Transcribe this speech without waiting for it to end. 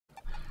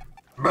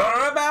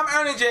I'm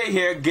Erniiie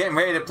here, getting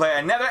ready to play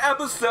another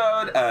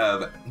episode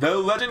of The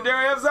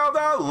Legendary of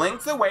Zelda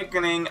Link's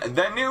Awakening,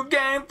 the new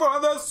game for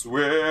the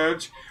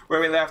Switch. Where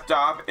we left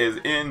off is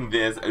in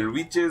this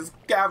Reach's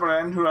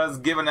Cavern, who has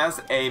given us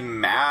a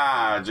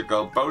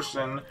magical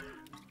potion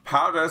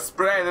powder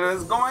spray that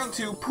is going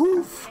to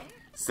poof,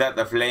 set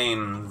the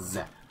flames.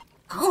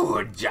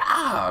 Good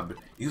job!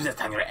 Use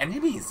it on your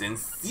enemies and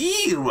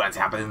see what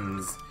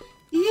happens.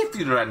 If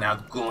you run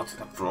out, go to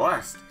the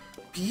forest.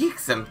 Pick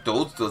some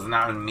toadstools and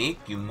I'll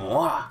make you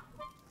more.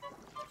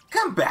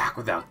 Come back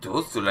without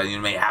toadstools and you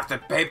may have to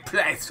pay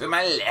price for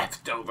my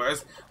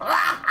leftovers.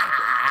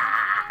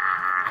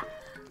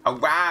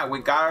 Alright, we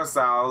got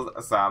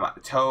ourselves some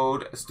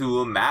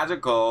toadstool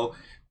magical.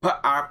 Put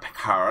our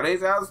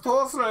priorities as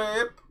to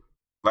sleep.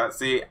 Let's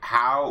see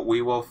how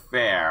we will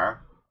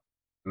fare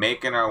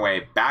making our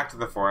way back to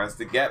the forest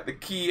to get the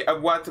key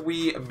of what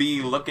we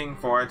be looking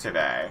for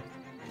today.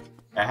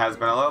 It has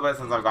been a little bit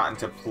since I've gotten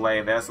to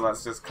play this, so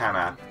let's just kind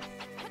of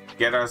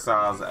get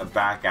ourselves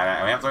back at it.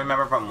 And we have to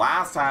remember from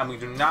last time, we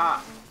do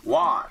not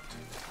want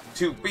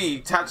to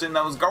be touching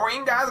those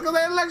green guys because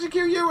they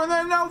electrocute you and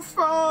they're no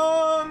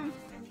fun!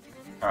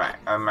 Alright,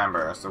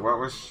 remember, so what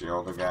was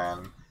shield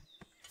again?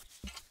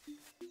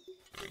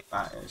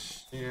 That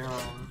is shield.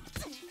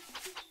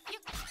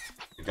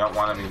 We don't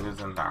want to be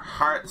losing our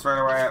hearts right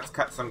away. Let's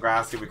cut some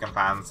grass, see if we can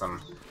find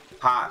some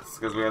pots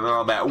because we're a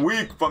little bit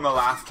weak from the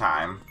last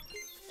time.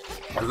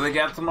 As we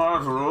get some more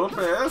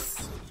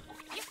rupees.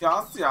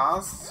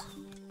 Yes.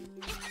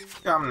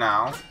 Come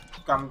now.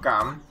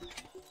 Come.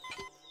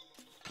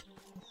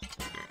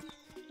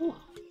 Whew.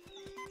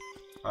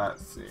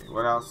 Let's see.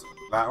 What else?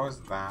 That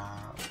was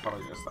that.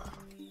 Probably just that.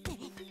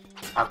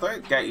 I have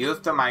to get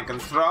used to my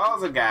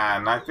controls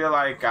again. I feel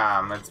like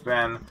it's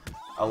been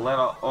a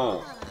little...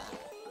 Oh.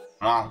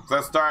 Well,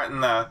 just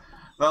starting the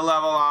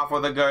level off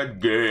with a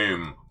good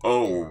game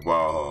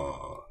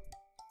over.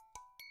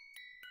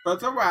 But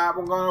it's alright,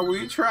 we're gonna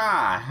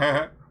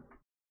retry.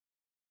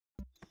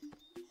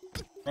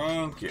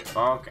 Thank you.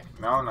 Okay,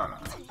 no.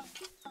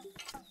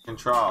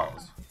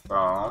 Controls.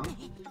 Boom.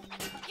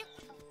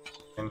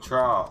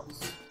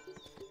 Controls.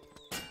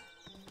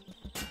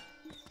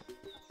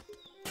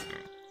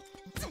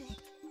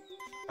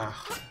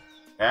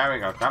 There we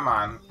go, come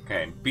on.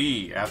 Okay,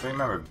 B. I have to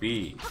remember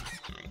B.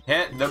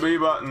 Hit the B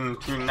button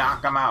to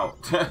knock them out.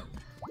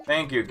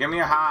 Thank you. Give me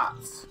your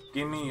hearts.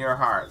 Give me your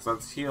hearts.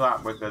 Let's heal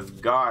up with this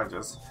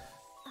gorgeous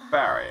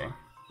berry.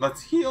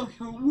 Let's heal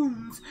your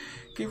wounds.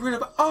 Get rid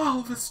of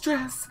all the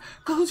stress.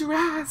 Close your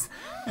eyes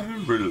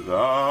and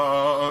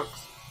relax.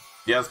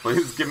 Yes,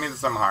 please give me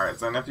some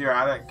hearts. And if you're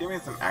at it, give me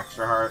some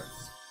extra hearts.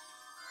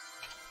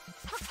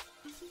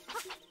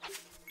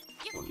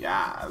 Oh,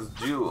 yes,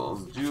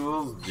 jewels.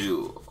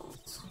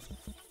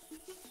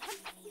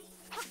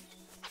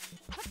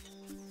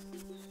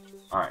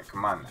 Alright,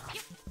 come on now.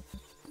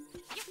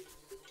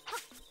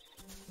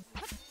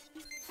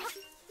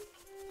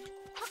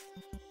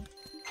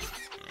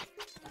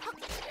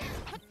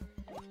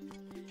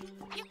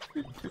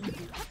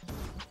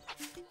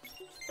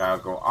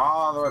 Gotta go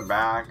all the way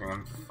back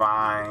and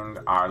find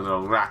our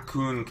little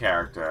raccoon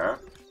character.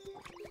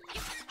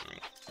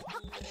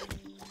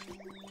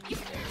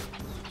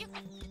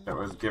 That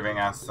was giving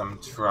us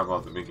some trouble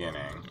at the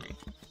beginning.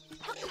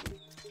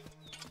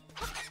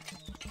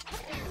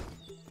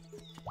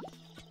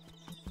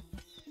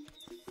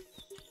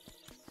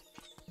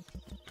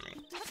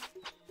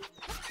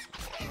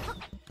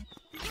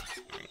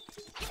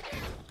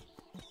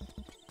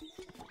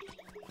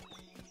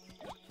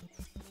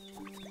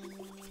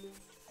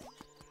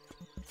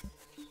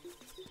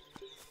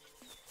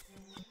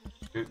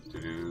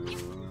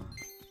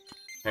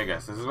 Okay,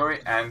 guys, this is where we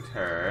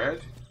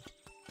entered.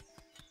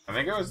 I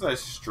think it was like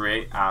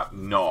straight up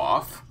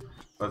north.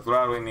 That's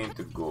where we need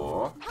to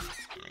go.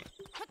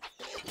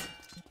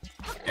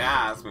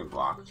 Yes, we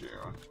blocked you.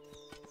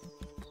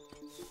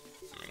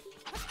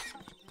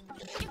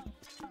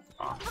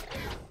 Oh,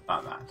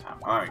 not that time.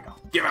 There we go.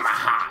 Give him a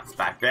hearts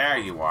back there.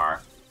 You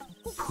are.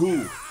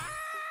 Poof.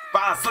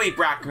 Fall asleep,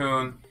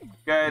 raccoon.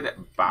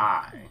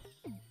 Goodbye.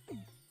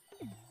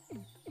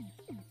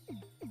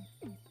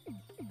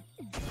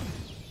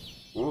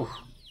 Ooh.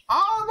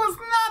 Oh, it was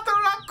not the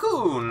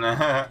raccoon!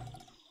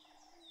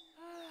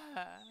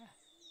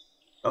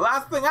 The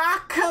last thing I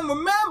can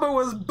remember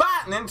was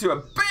biting into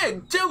a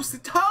big, juicy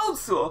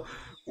toadstool.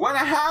 When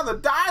I had to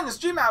die in the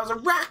stream, I was a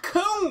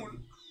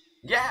raccoon!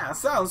 Yeah,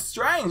 sounds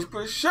strange, but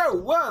it sure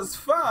was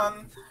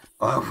fun.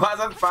 Well, it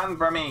wasn't fun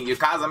for me. You're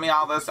causing me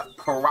all this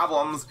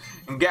problems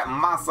and getting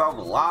myself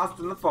lost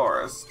in the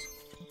forest.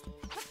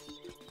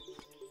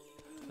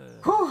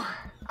 Whew.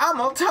 I'm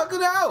gonna tuck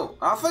it out.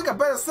 I think I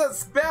better set a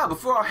spell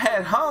before I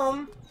head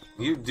home.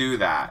 You do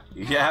that.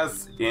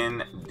 Yes,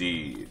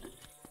 indeed.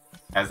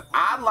 As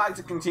I'd like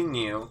to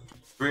continue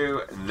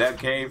through the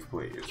cave,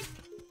 please.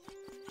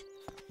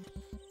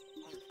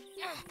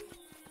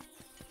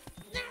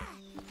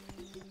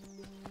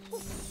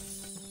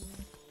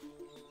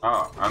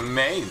 Oh,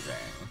 amazing.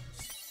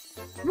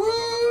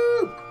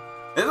 Woo!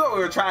 This is what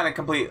we were trying to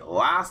complete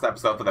last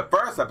episode for the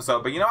first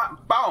episode, but you know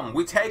what? Boom!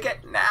 We take it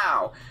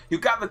now! You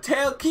got the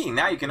tail key!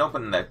 Now you can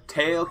open the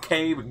tail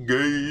cave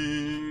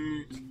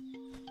gate!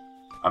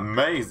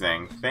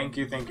 Amazing! Thank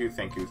you, thank you,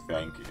 thank you,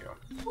 thank you.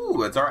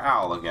 Ooh, it's our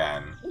owl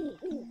again.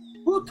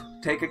 Woot!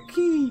 Take a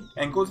key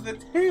and go to the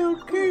tail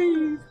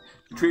cave!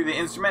 Retrieve the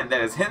instrument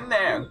that is hidden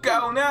there!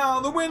 Go now!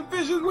 The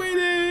windfish is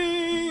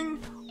waiting!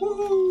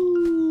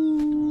 Woo!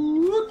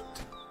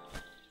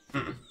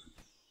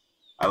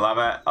 I love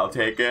it. I'll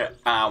take it.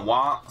 I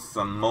want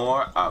some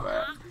more of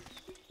it.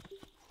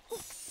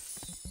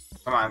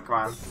 Come on, come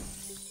on.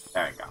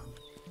 There we go.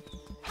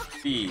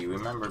 B.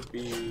 Remember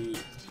B.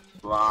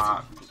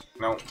 Block.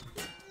 Nope.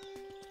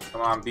 Come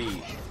on,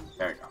 B.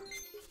 There we go.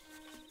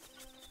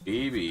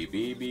 B, B,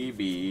 B, B,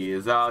 B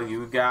is all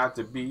you got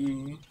to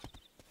be.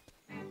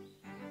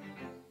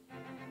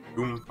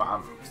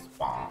 Goomba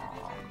spawn.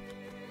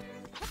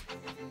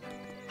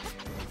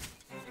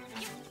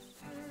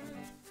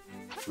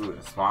 Ooh,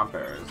 the swamp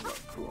bears look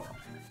cool.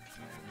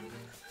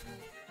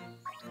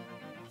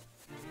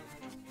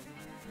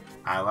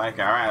 I like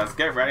it. Alright, let's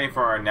get ready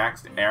for our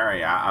next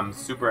area. I'm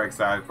super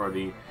excited for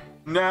the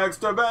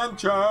next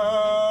adventure!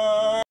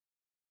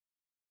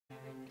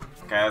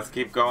 Okay, let's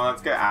keep going.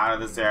 Let's get out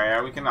of this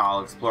area. We can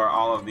all explore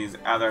all of these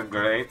other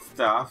great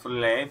stuff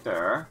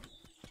later.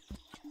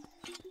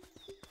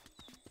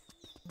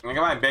 I think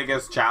my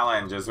biggest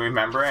challenge is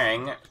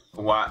remembering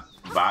what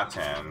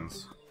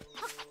buttons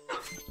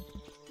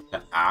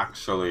to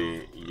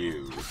actually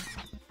use.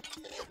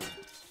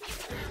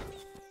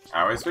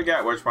 I always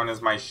forget which one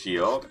is my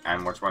shield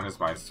and which one is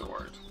my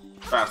sword.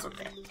 That's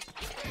okay.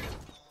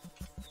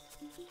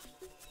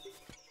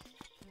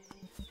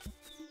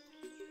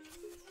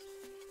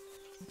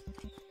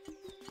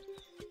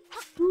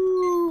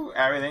 Ooh,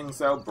 everything's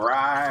so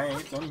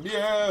bright and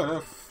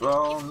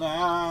beautiful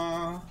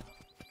now.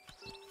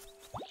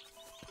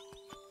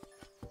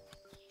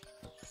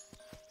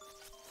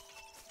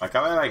 Like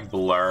how they like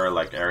blur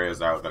like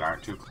areas out that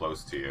aren't too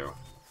close to you.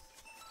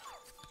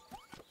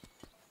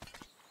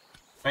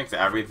 Makes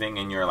everything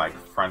in your like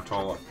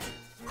frontal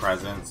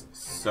presence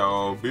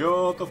so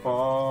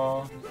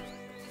beautiful.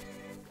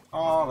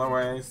 All the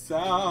way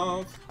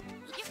south.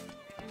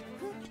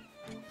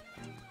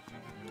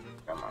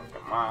 Come on,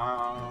 come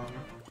on.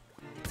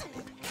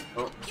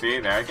 Oh, see,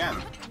 there again.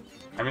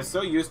 I'm just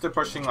so used to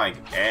pushing like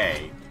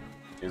A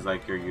is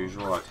like your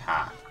usual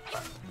attack.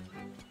 But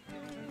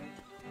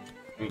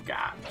we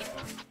got this.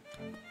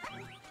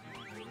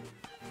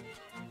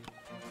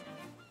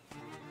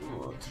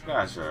 Ooh,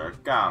 treasure.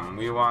 Come,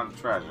 we want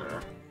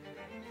treasure.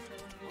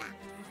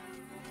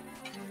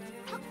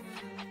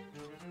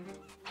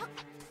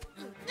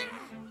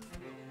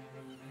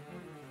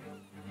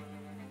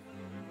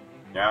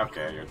 Yeah,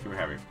 okay, you're too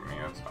heavy for me,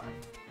 that's fine.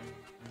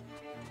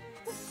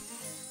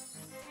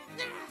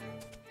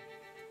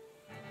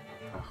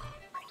 Ugh.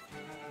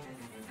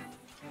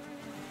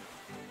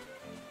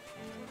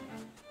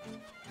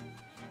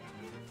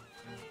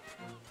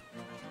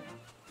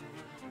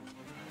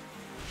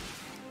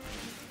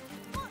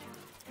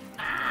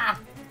 Ah!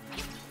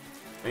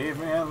 Leave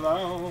me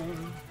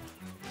alone.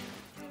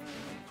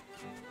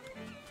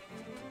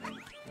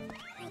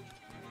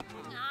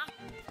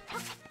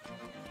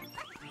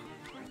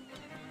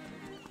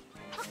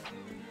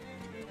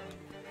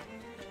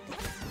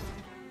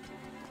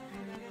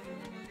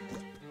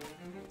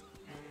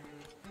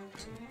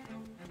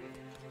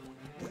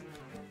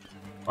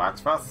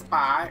 Watch for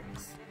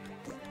spikes.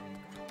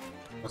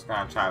 Just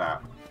gonna try to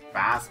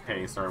fast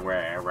pace our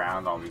way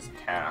around all these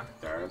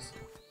characters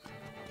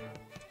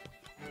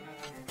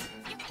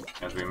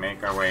as we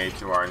make our way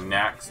to our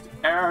next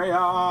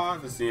area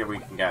to see if we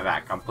can get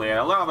that completed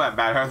a little bit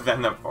better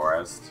than the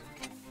forest.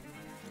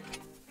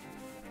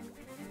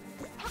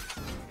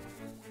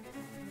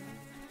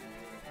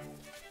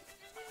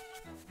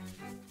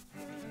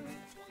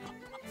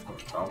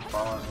 Don't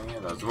fall in any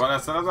of those.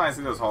 As soon as I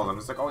see those holes, I'm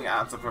just like, oh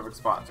yeah, it's a perfect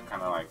spot to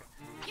kind of like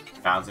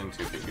bounce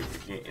into.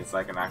 It's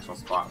like an actual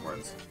spot where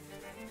it's,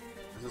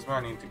 this is where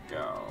I need to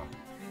go.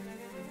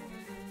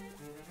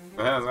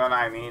 This is where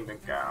I need to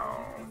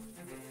go.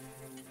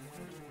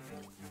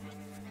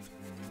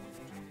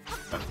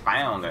 I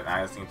found it.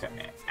 I just need to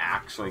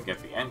actually get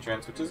the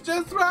entrance, which is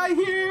just right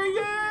here.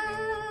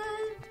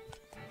 Yay!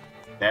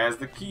 There's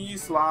the key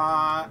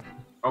slot.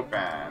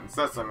 Open.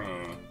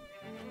 Sesame.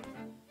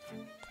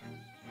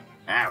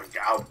 There we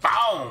go.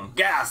 Boom!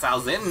 Guess I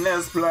was in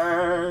this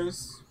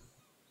place.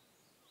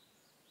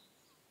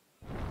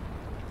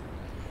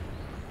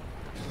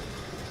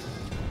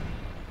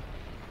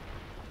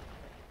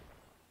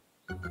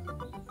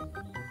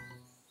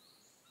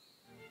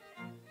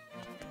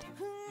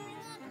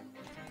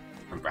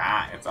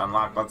 Right, it's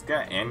unlocked. Let's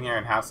get in here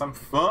and have some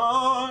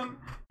fun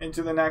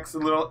into the next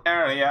little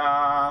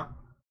area.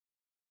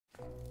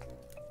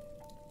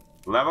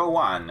 Level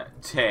 1,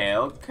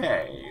 Tail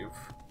Cave.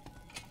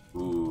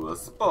 Ooh,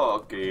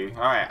 spooky.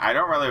 Alright, I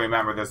don't really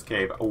remember this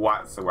cave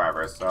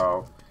whatsoever,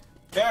 so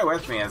bear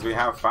with me as we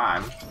have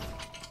fun.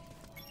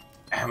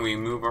 And we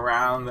move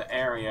around the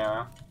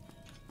area.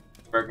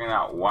 figuring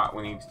out what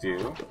we need to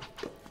do.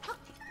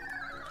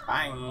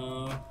 Bye.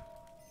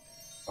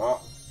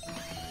 Oh,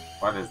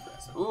 what is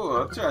this? Ooh,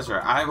 a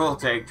treasure. I will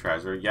take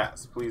treasure.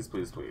 Yes, please,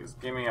 please, please.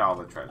 Give me all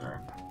the treasure.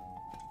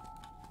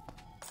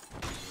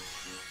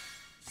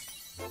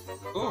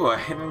 Ooh, a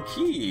hidden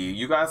key.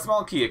 You got a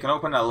small key. It can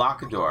open a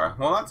locked door.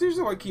 Well, that's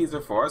usually what keys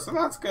are for, so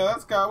that's good.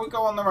 Let's go. We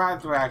go in the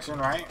right direction,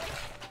 right?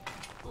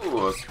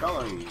 Ooh,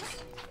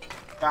 sculleries.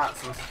 Got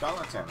some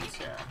skeletons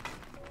here.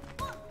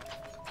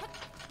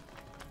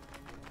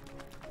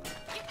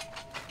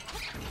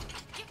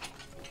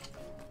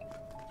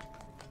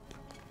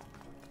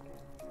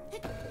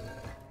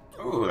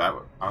 Ooh,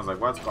 I was like,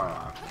 what's going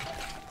on?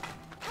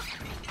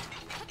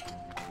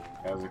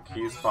 There's a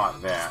key spot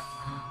there.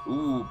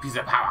 Ooh, piece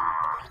of power!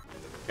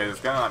 Okay, it's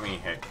gonna let me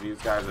hit these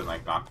guys and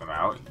like knock them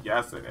out.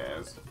 Yes, it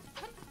is.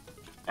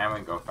 And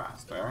we go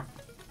faster.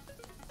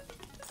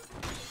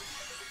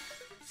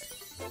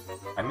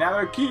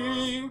 Another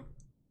key!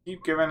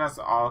 Keep giving us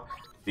all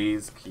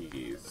these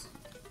keys.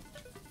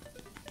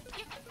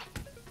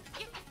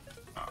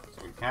 Oh,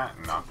 so we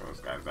can't knock those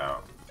guys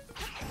out.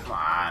 Come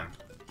on.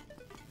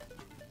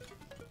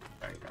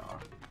 There you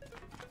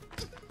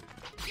go.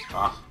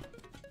 Oh.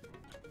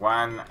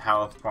 1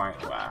 health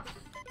point left.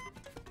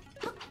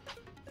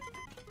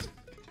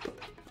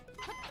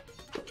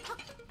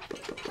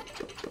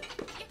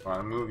 I want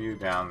to move you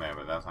down there,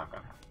 but that's not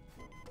gonna happen.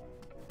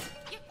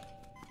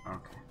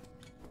 Okay.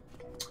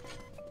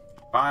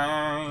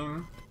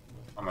 Fine.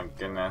 Oh my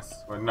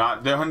goodness. We're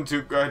not doing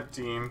too good,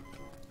 team.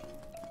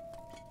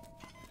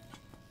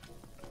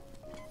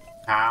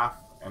 Half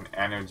an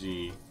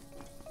energy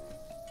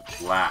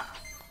left.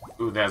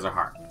 Ooh, there's a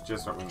heart.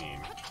 Just what we need.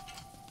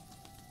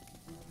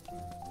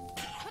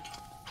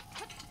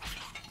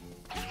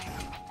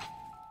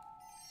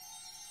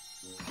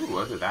 Ooh,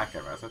 what did that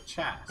give us? A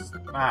chest.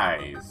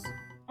 Nice.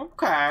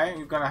 Okay,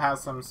 you're gonna have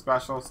some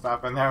special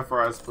stuff in there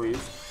for us,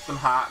 please. Some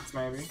hearts,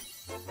 maybe.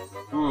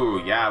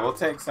 Ooh, yeah, we'll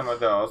take some of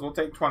those. We'll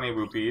take 20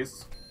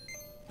 rupees.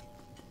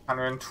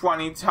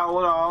 120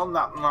 total.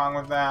 Nothing wrong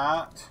with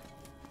that.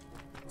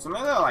 Some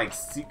of the, like,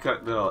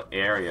 secret little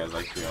areas,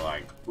 I feel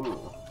like.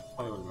 Ooh,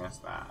 probably would have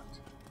missed that.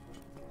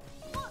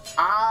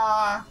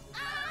 Ah!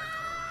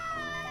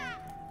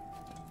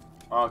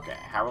 Okay,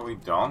 how about we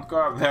don't go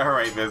up there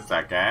right this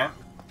second?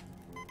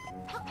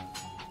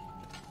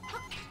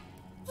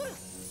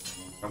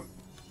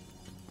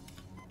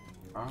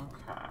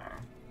 Okay.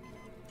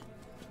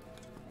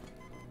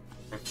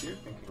 If you're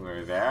thinking we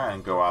were there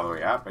and go all the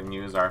way up and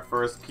use our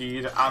first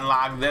key to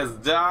unlock this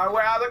door,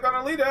 where are they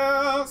gonna lead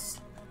us?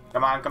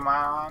 Come on, come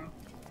on.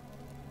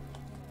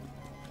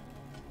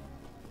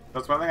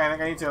 That's one thing I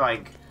think I need to,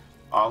 like,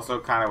 also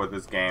kind of with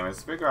this game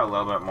is figure out a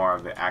little bit more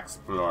of the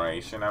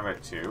exploration of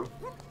it too.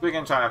 We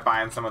can try to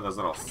find some of those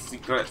little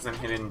secrets and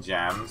hidden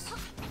gems.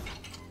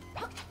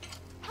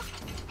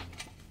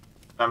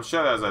 I'm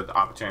sure there's an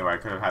opportunity where I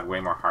could have had way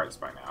more hearts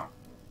by now.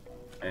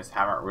 I just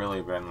haven't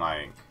really been,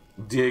 like,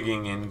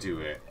 digging into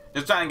it.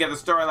 Just trying to get the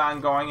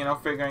storyline going, you know,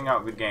 figuring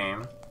out the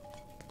game.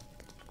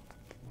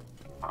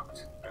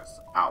 Fucked this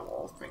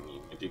owl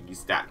thingy-majiggy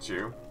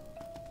statue.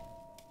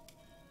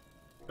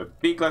 The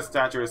beakless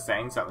statue is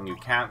saying something you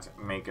can't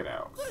make it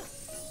out.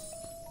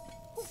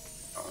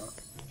 Oh.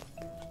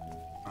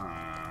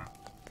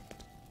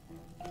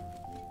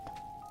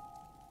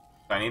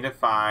 So I need to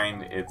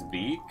find its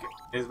beak,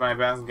 is my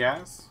best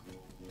guess.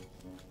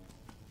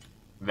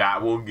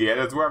 That will get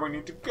us where we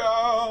need to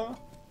go.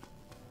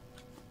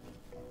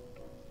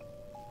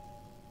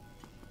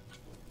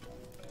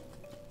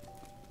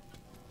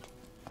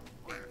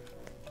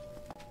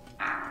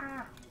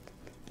 Ah.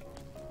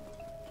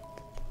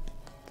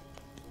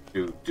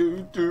 Do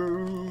do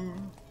do.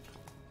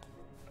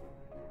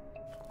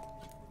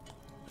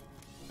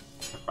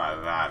 Try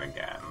that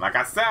again. Like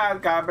I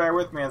said, gotta bear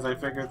with me as I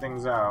figure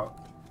things out.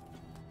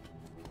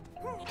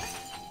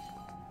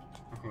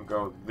 I can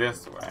go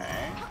this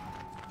way.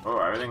 Oh,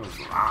 everything's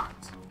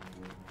locked.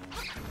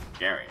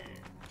 Scary.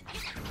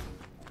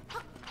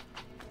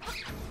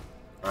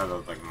 One of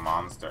those, like,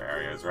 monster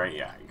areas, right?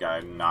 Yeah, you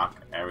gotta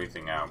knock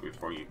everything out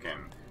before you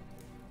can...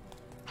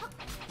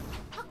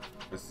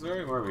 This is where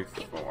we were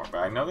before, but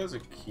I know there's a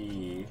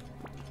key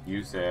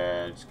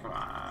usage. Come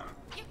on.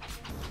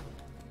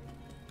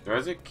 There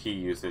is a key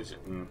usage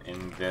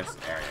in this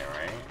area,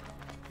 right?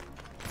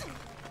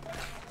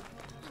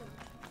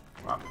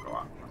 Go up, go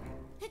up.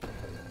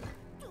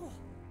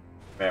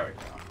 There we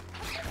go.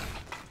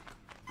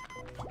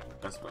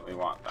 Desperately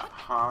want the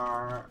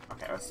heart.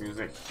 Okay, let's use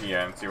it here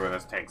and see where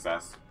this takes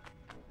us.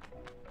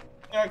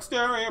 Next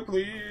area,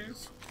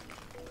 please.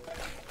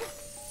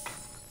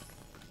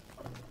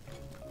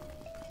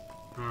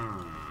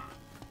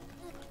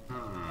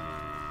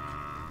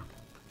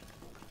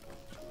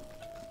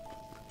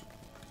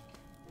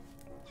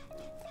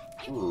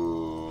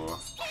 Ooh.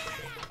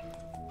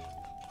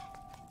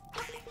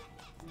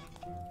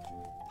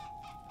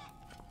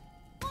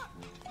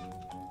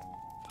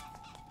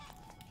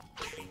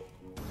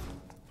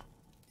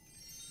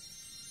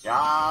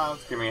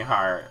 Yes, give me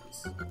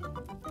hearts.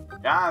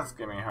 Yes,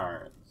 give me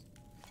hearts.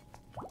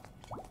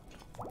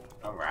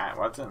 Alright,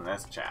 what's in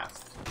this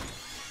chest?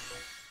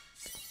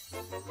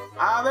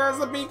 Ah, there's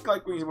the beak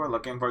like we were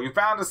looking for. You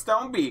found a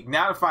stone beak.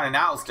 Now to find an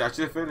outstretch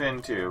to fit it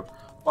into.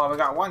 Well, we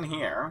got one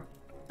here.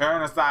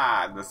 Turn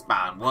aside the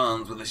spine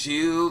ones with a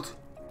shield.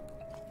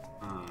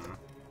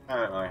 That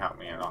didn't really help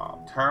me at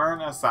all.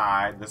 Turn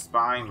aside the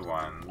spined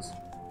ones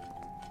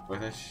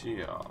with a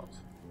shield.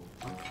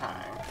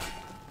 Okay.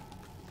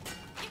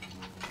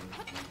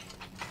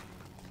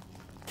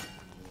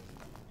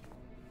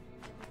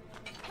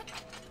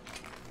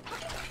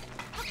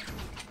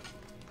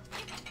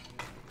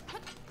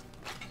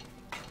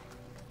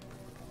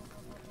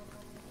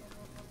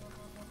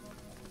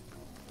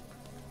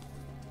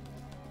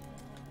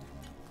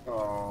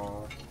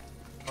 So,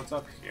 what's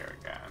up here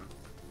again?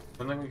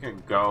 I don't think we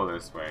could go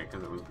this way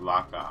because it was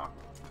blocked off.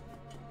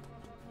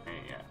 Okay,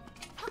 yeah.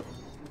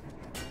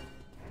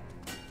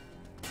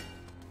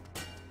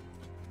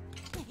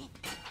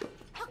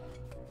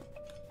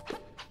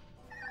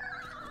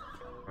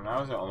 And that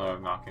was the only way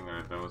of knocking rid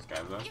of those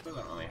guys. That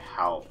doesn't really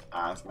help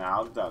us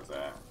now, does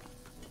it?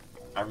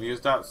 I've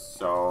used up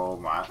so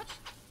much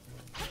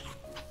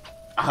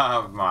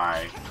of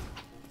my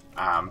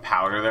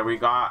powder that we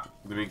got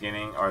at the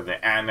beginning, or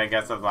the end, I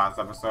guess, of the last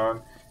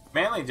episode.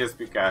 Mainly just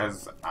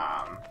because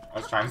I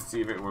was trying to see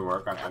if it would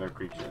work on other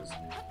creatures.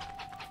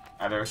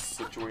 Other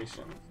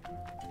situations.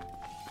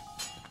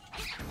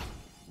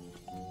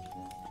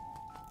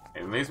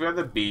 At least we have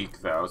the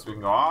beak, though, so we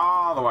can go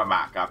all the way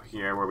back up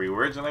here where we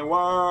originally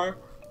were.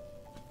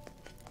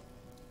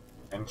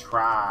 And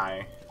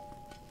try.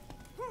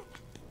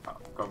 Oh,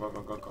 go, go,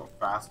 go, go, go.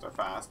 Faster,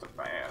 faster,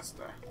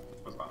 faster.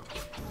 What's on?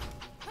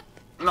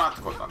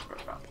 Not go, not go,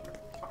 faster.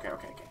 Okay,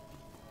 okay, okay.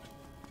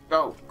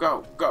 Go,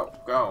 go, go,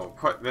 go.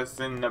 Put this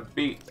in the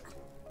beak.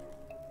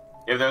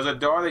 If there's a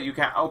door that you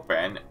can't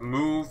open,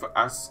 move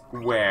a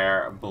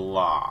square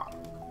block.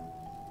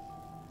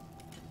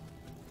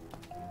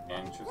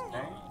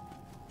 Interesting.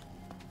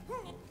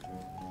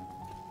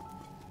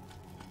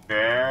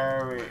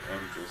 Very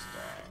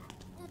interesting.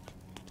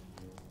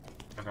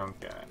 I don't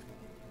get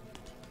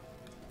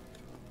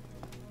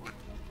it.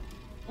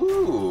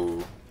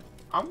 Ooh.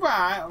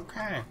 Alright,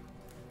 okay.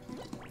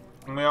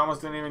 We almost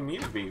didn't even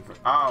need a beak.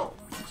 Oh,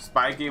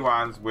 spiky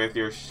ones with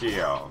your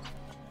shield.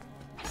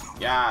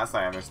 Yes,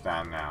 I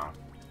understand now.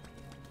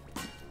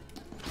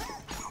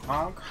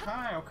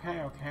 Okay, okay,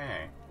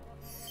 okay.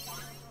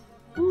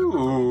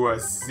 Ooh, a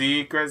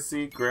secret,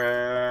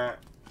 secret.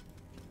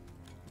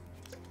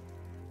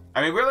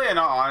 I mean, really, in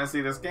all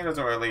honesty, this game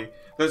doesn't really...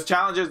 There's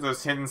challenges,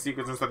 there's hidden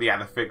secrets and stuff that you have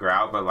to figure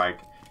out, but, like,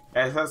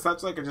 it has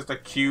such, like, just a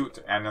cute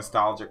and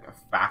nostalgic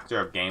factor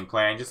of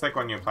gameplay. And just like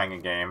when you're playing a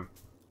game...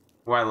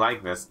 Well, I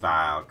like this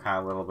style, kind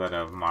of a little bit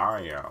of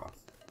Mario.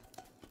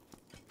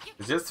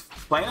 It's just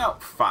plain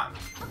out fun.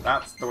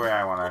 That's the way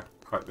I want to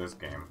put this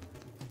game.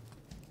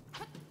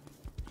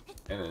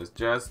 It is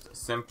just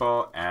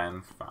simple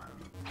and fun.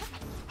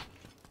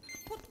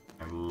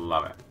 I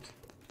love it.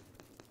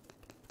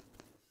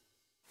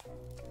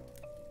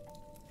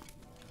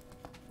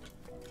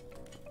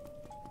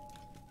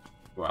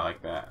 Ooh, I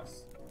like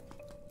this.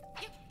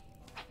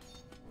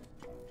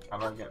 How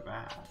do I get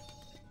that?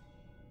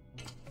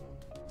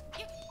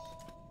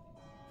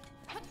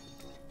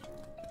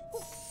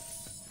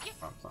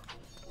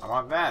 I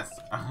want this!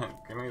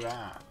 Give me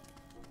that.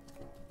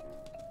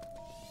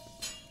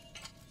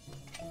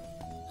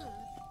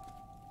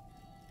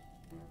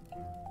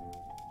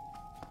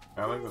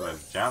 I look at the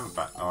jump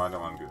button. Oh, I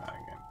don't want to do that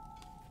again.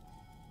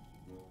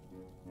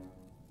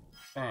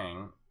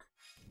 Think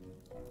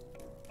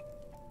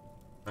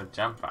the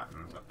jump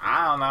buttons.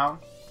 I don't know.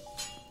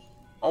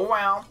 Oh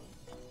well.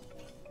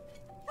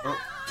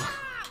 Oh.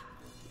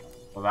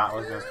 Well, that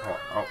was just.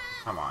 Oh,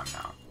 come on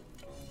now.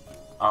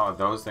 Oh,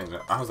 those things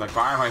are... I was like,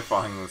 why am I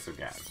falling this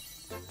again?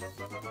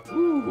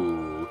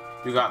 Ooh.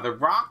 You got the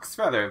Rock's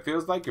Feather. It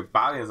feels like your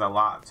body is a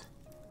lot.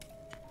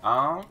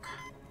 Okay.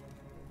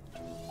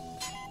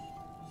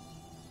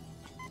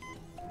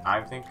 I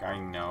think I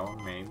know,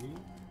 maybe.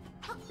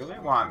 I really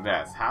want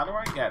this. How do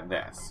I get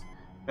this?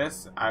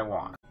 This I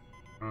want.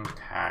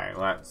 Okay,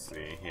 let's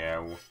see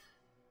here.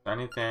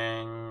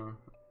 Anything...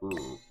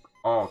 Ooh.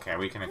 Oh, okay,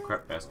 we can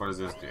equip this. What does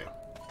this do?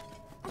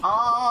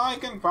 Oh, I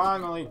can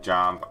finally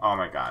jump. Oh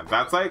my god.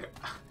 That's like...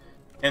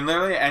 In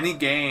literally any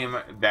game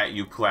that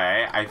you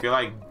play, I feel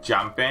like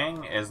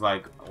jumping is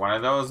like one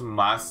of those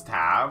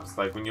must-haves.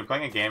 Like when you're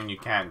playing a game and you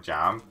can't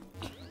jump,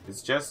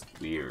 it's just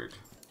weird.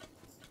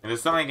 And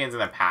there's so many games in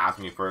the past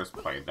when you first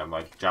played them,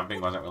 like jumping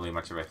wasn't really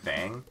much of a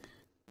thing.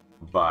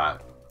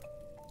 But...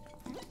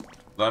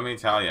 let me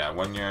tell you,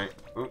 when you're...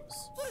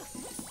 Oops.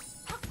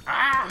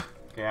 Ah!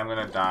 Okay, I'm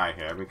gonna die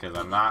here because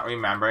I'm not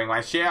remembering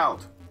my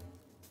shield.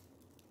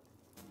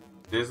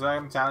 This is what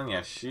I'm telling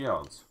you,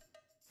 shields.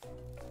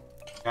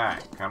 Okay,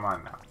 come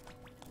on now.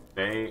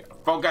 Stay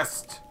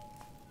focused.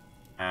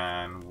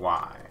 And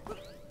why?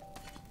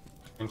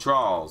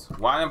 Controls.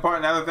 One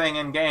important other thing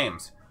in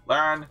games.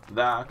 Learn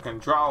the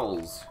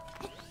controls.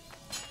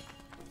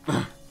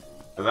 So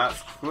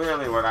that's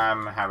clearly what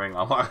I'm having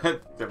a lot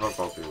of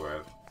difficulty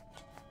with.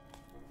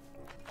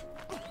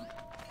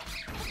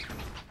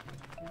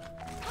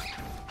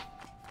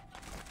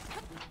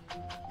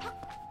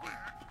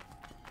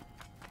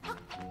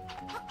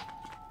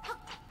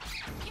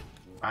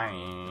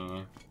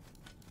 Bye.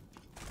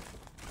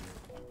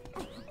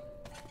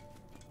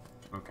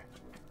 Okay.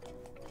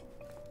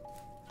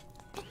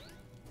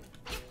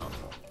 Oh,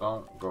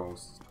 don't go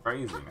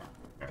crazy now.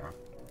 Yeah.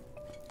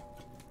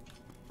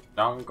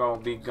 Don't go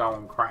be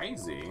going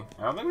crazy.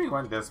 I don't think we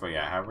went this way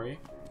yet, have we?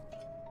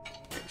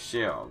 Okay,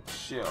 shield,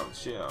 shield,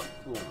 shield.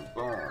 Boom,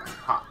 boom.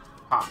 Pop,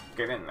 pop.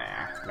 Get in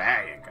there.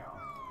 There you go.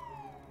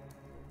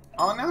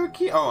 Oh, another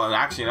key. Oh,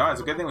 actually, no,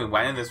 it's a good thing we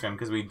went in this room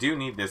because we do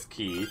need this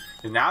key.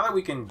 Because now that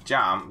we can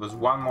jump, there's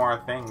one more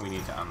thing we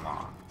need to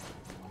unlock.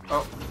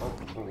 Oh, oh,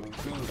 oh,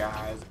 green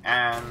guys.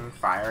 And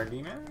fire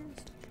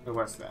demons? So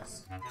what's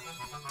this?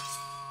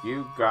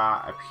 You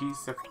got a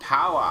piece of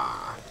power.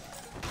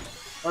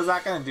 What's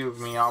that going to do with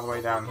me all the way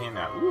down here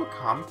now? Ooh,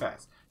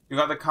 compass. You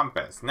got the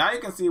compass. Now you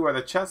can see where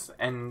the chest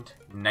and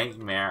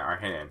nightmare are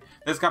hidden.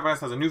 This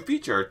compass has a new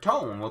feature.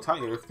 Tone will tell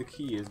you if the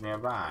key is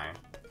nearby.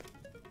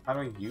 How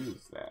do I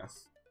use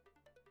this?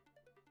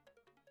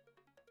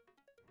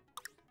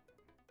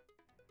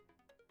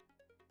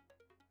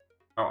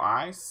 Oh,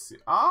 I see.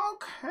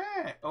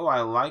 Okay. Oh, I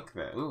like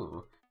that.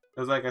 Ooh.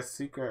 There's like a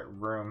secret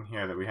room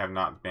here that we have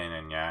not been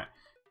in yet.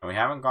 And we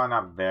haven't gone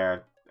up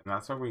there. And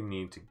that's where we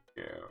need to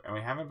go. And we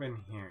haven't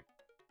been here.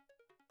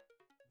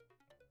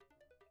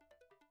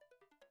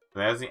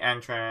 There's the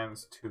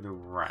entrance to the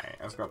right.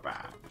 Let's go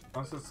back.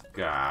 What's this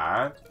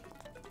god?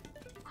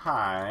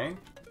 Hi.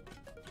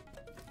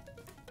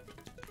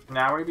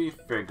 Now we be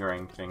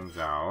figuring things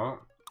out.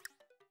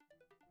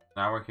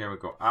 Now we're here, we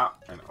go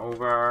up and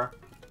over.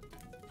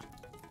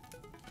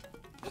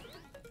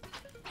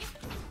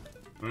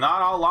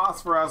 Not all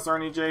lost for us,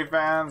 Erniiie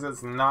fans.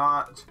 It's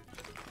not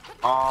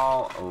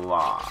all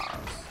lost.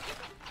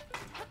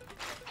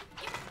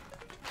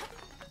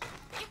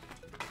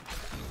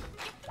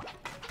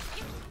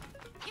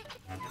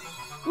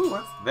 Ooh,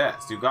 what's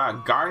this? You got a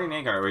guardian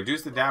egg to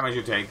reduce the damage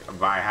you take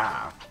by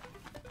half.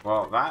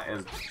 Well, that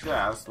is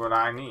just what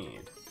I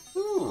need.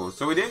 Ooh,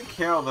 so we did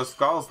kill the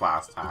skulls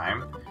last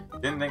time.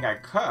 Didn't think I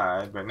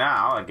could, but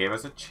now it gave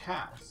us a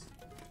chest.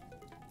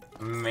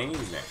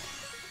 Amazing.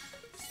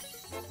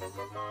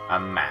 A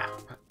map.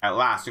 At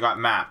last, you got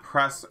map.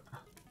 Press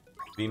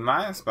the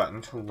minus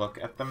button to look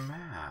at the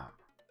map.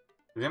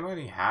 Does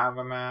anybody have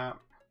a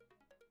map?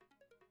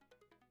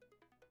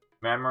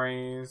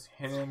 Memories,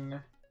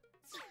 hidden,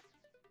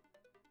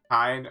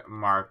 hide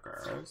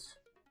markers.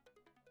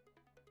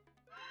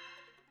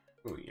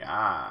 Ooh,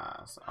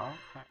 yes.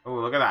 Okay.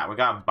 Ooh, look at that. We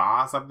got a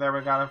boss up there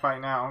we gotta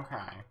fight now.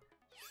 Okay.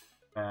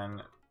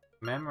 And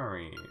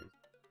memories.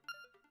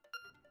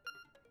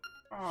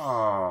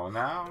 Oh,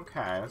 now,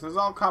 okay. This is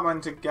all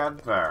coming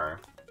together.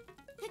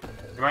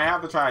 We might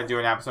have to try to do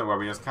an episode where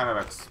we just kind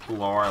of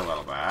explore a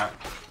little bit.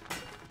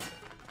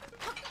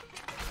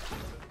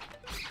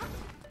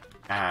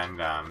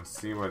 And,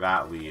 see where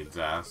that leads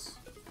us.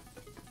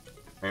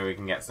 Maybe we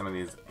can get some of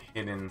these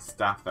hidden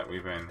stuff that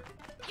we've been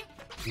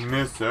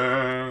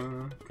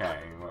missing. Okay,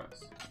 what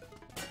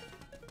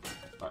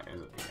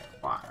is it here?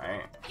 Why,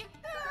 right?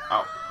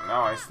 Oh,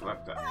 no, I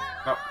slipped it.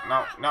 Nope,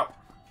 nope, nope.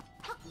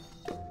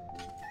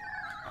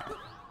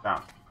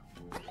 Down.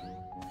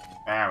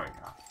 There we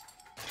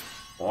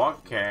go.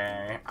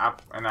 Okay,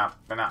 up and up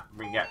and up.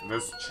 We get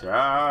this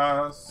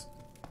chest.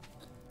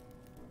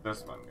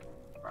 This one.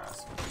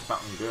 Press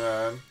something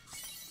good.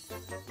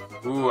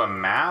 Ooh, a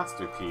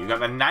master key. You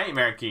got the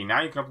nightmare key.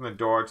 Now you can open the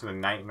door to the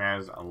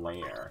nightmare's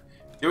lair.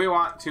 Do we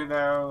want to,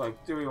 though?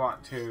 Like, do we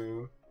want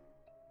to?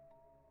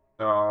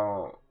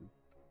 So,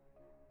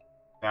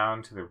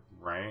 down to the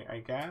right, I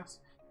guess?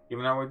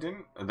 Even though we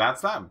didn't...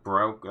 That's that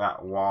broke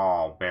that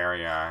wall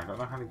barrier. I don't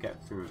know how to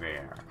get through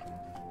there.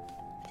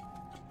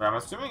 But I'm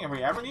assuming if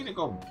we ever need to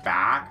go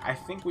back, I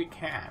think we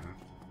can.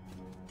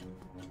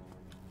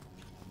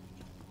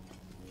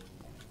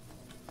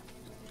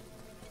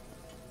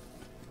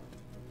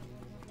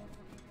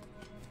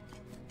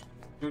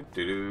 Do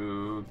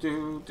do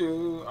do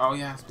do. Oh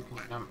yes, we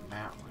can jump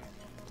that way.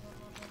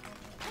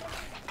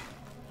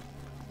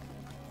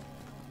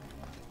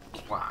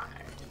 Why?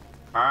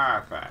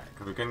 Perfect.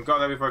 Because we couldn't go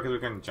there before because we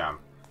couldn't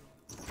jump.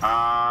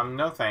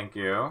 No thank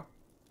you.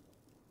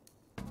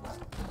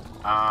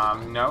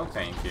 No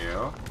thank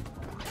you.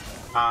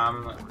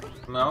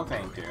 No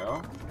thank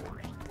you.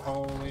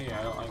 Holy,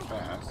 I don't like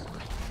this.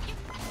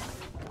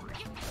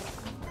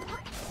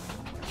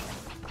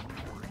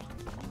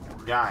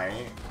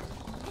 Yay.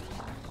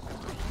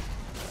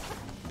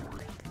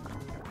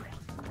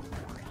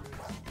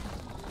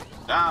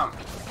 Jump!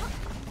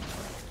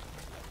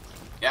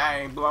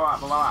 Yay, blow up,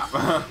 blow up.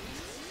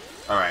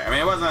 Alright, I mean,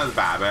 it wasn't as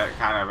bad, but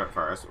kind of at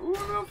first. Ooh,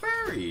 a little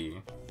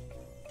fairy.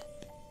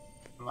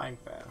 I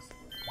like this.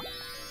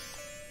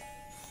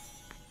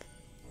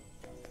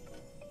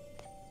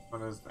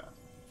 What is this?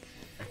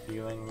 A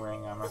healing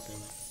ring, I'm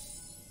assuming.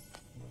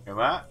 Okay,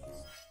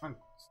 let's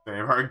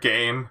save our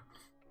game.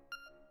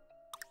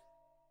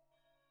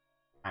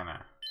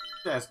 Kinda.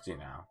 Just, you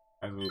know,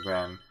 as we've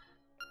been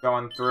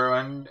going through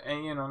and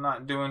you know,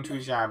 not doing too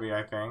shabby,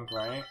 I think,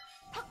 right?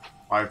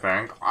 I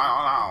think. I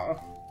don't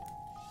know.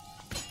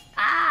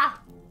 Ah!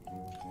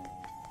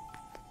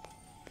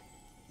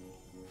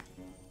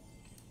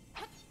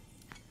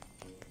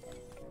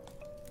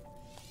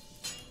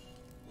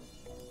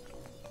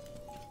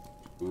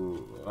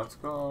 Ooh, let's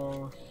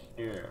go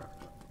here.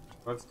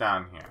 What's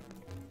down here?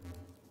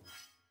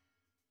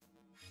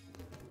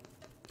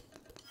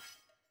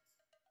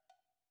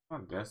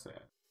 What this is?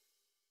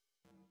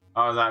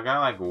 Oh, is that gonna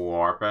like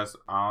warp us?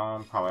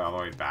 Probably all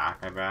the way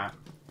back, I bet.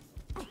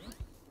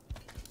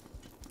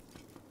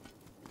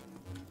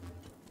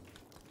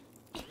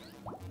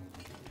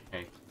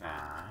 Take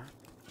that.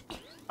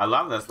 I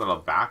love this little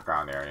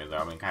background area though.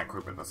 I mean, kind of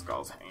creepy, the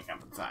skulls hanging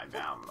upside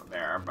down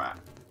there, but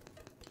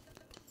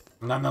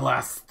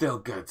nonetheless, still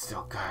good,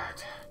 still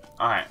good.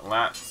 Alright,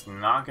 let's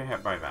not get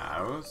hit by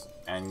those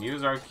and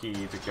use our key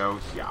to go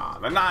here.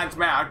 The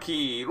nightmare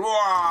key!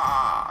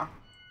 Roar!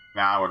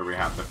 Now what do we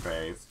have to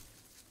face?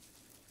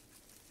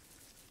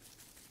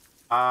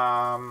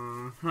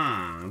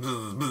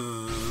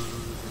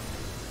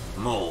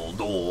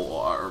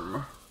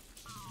 Moldorm.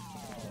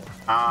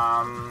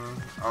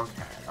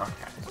 Okay.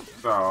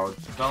 So,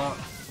 don't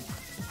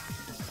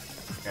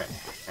get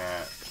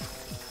hit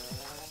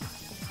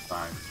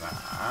by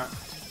that.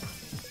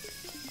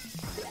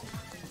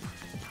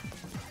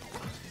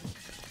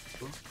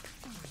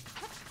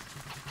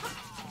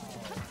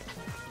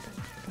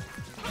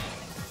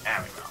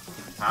 There we go.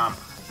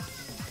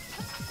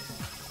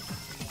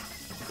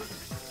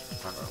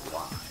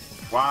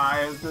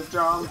 Why is the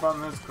jump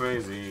on this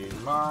crazy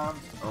mod?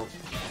 Oh.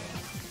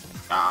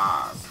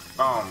 Ah.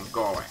 Boom.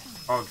 Go away.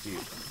 Oh,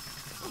 Jesus.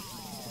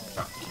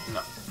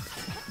 No.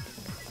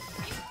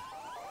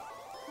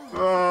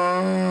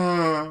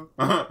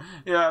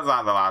 Yeah, that's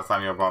not the last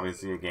time you'll probably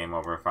see a game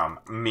over from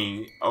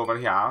me over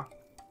here.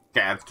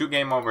 Okay, it's 2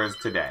 game overs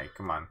today.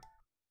 Come on.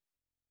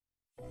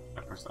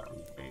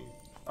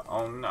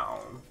 Oh,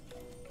 no.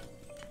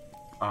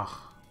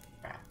 Oh.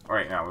 Okay.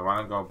 Alright, now we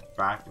want to go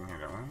back in here,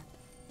 don't we?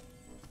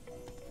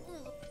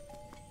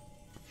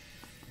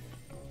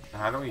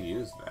 How do we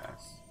use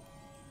this?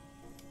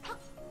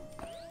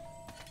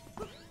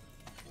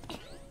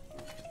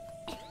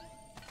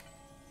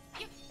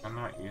 I'm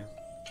not using.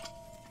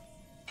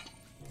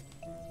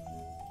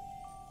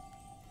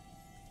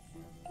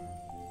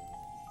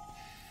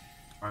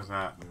 Where's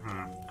that?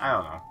 I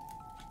don't know.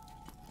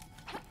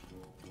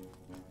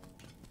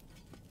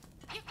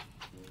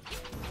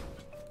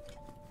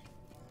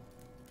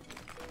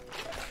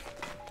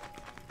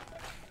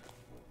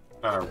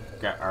 Better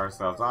get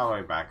ourselves all the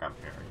way back up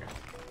here again.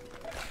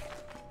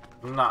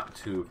 Not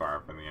too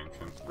far from the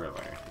entrance,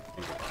 really, if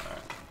you think about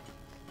it.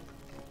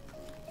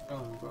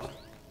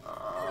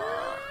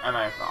 And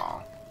I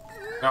fall.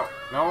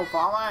 No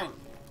falling!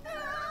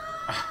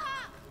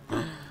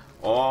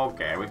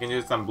 Okay, we can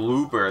do some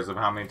bloopers of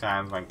how many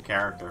times my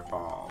character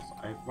falls.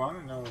 I want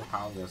to know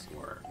how this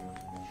works.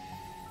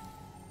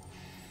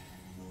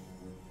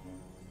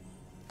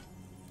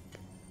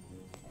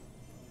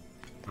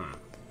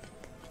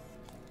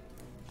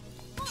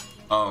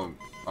 Oh,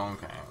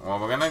 okay. Well,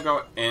 we're gonna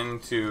go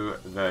into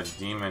the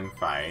demon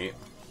fight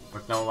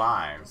with no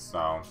lives,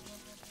 so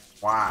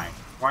why?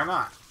 Why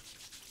not?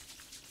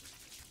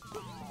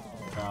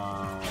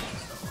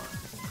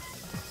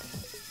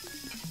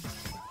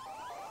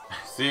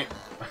 See?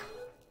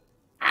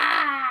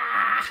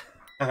 Ah!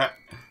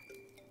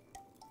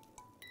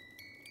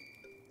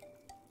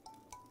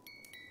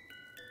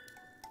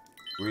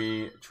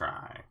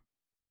 Retry.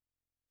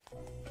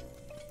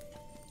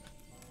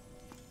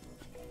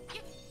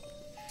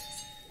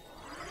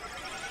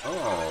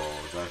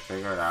 Oh, did I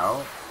figure it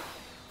out?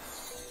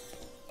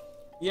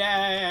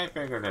 Yay, I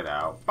figured it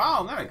out.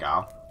 Boom, there we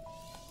go.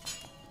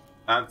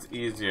 That's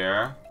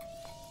easier.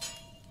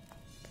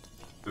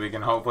 So we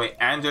can hopefully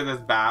enter this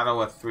battle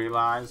with 3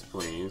 lives,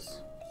 please.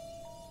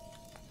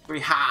 3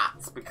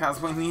 hearts,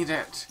 because we need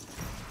it.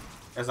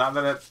 It's not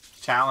that it's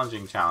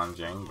challenging,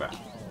 but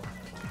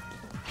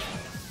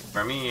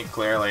for me,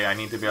 clearly, I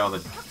need to be able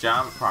to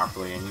jump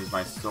properly and use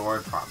my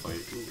sword properly.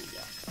 Ooh,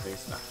 yeah, stay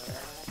stuck there.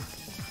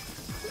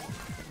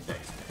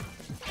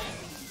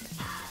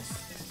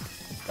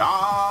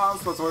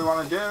 Yes, that's what we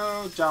want to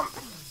do.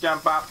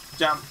 Jump up,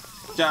 jump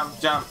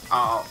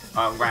all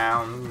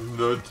around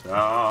the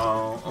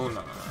town. Oh,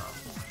 no.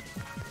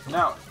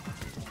 No.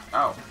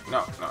 Oh, no.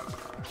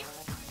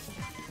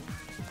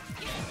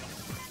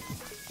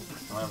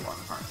 I have 1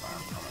 heart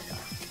left. Oh my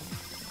god.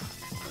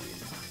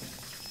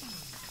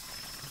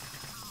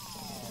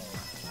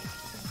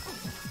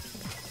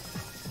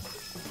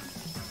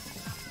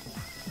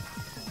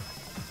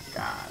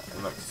 God,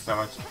 it looks so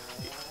much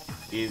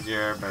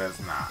easier, but it's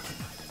not.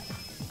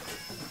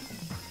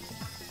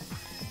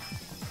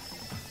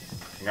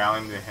 I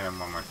only need to hit him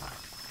 1 more time.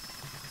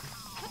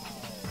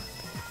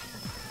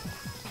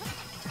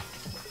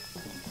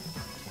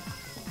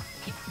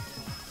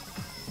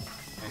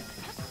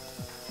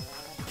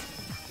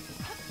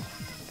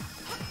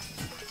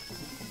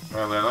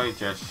 We're literally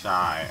just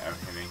shy of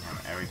hitting him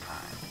every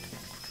time.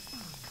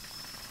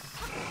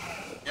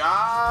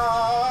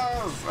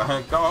 Yes!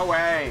 Go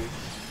away!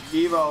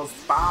 Evil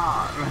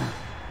spawn!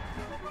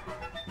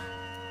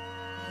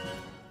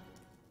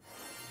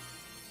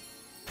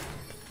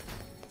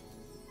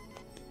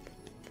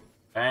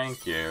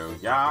 Thank you.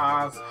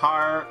 Yes,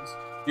 heart.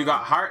 You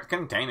got heart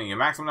containing. Your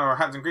maximum number of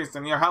hearts increased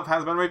and your health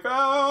has been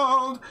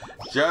refilled.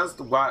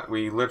 Just what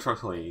we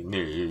literally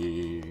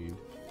need.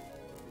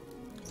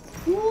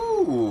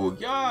 Ooh,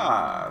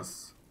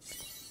 yes.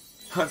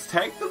 Let's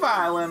take the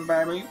violin,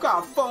 baby. You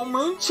got full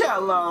moon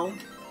cello.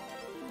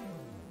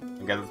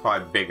 I guess it's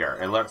probably bigger.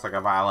 It looks like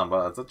a violin,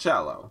 but it's a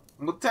cello.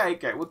 We'll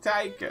take it. We'll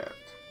take it.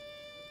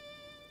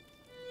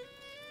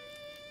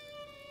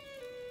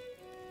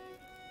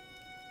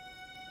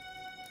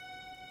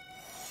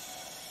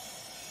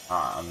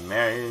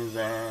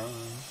 Amazing.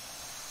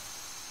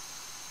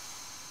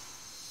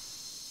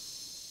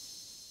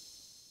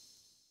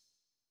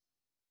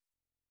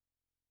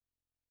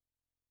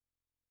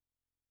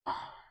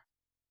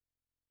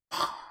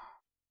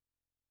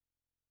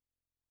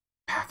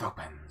 Path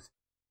opens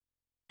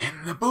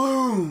in the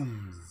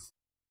blooms.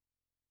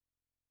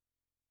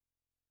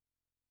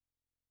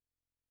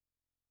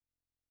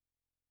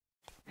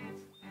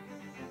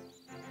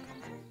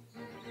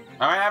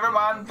 Alright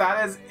everyone,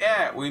 that is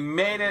it. We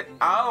made it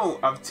out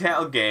of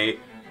Tailgate.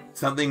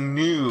 Something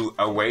new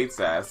awaits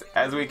us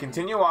as we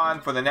continue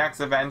on for the next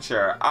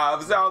adventure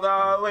of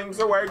Zelda Link's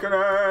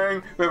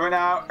Awakening. But for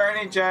now,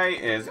 Erniiie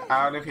is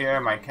out of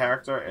here. My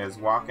character is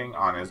walking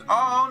on his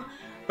own.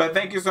 But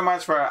thank you so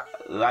much for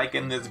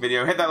liking this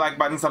video. Hit that like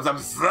button,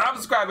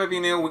 subscribe if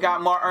you're new. We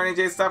got more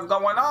Erniiie stuff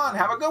going on.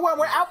 Have a good one.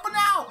 We're out for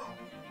now.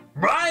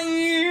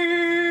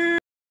 Bye!